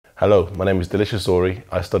Hello, my name is Delicious Ori.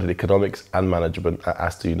 I studied economics and management at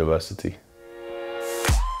Aston University.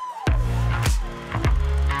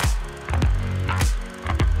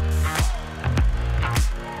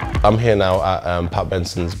 I'm here now at Pat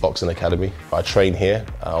Benson's Boxing Academy. I train here.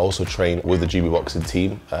 I also train with the GB boxing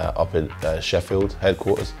team up in Sheffield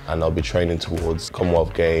headquarters, and I'll be training towards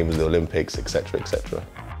Commonwealth Games, the Olympics, etc, etc.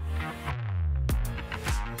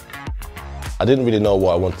 I didn't really know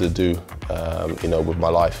what I wanted to do with my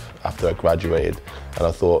life after I graduated, and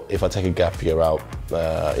I thought if I take a gap year out,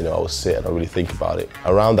 I will sit and I really think about it.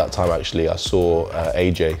 Around that time actually I saw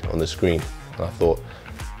AJ on the screen, and I thought,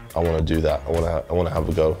 I want to do that. I want to have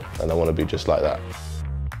a go, and I want to be just like that.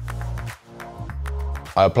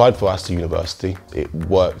 I applied for Aston University. It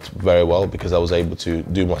worked very well because I was able to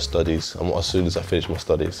do my studies, and as soon as I finished my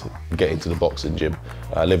studies, get into the boxing gym.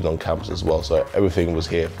 I lived on campus as well, so everything was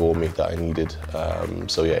here for me that I needed.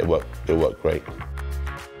 So yeah, it worked great.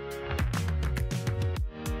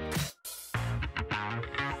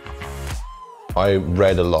 I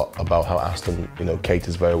read a lot about how Aston,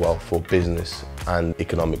 caters very well for business and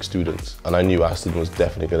economic students, and I knew Aston was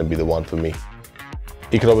definitely going to be the one for me.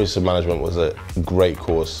 Economics and management was a great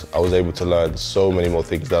course. I was able to learn so many more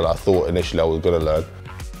things that I thought initially I was going to learn.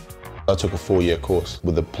 I took a 4-year course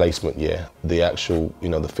with the placement year, the actual,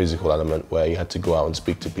 the physical element where you had to go out and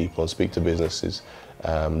speak to people and speak to businesses.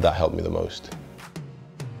 That helped me the most.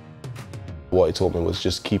 What it taught me was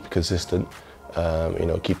just keep consistent.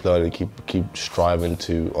 Keep learning, keep striving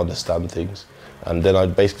to understand things. And then I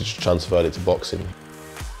basically just transferred it to boxing.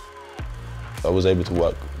 I was able to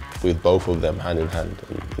work with both of them hand in hand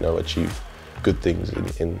and achieve good things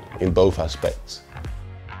in both aspects.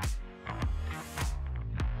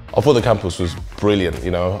 I thought the campus was brilliant,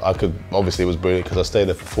 obviously it was brilliant because I stayed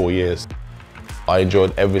there for 4 years. I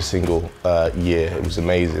enjoyed every single year, it was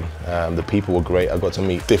amazing. The people were great, I got to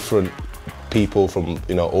meet different people from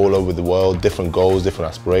all over the world, different goals, different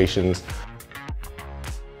aspirations.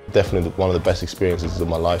 Definitely one of the best experiences of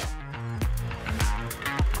my life.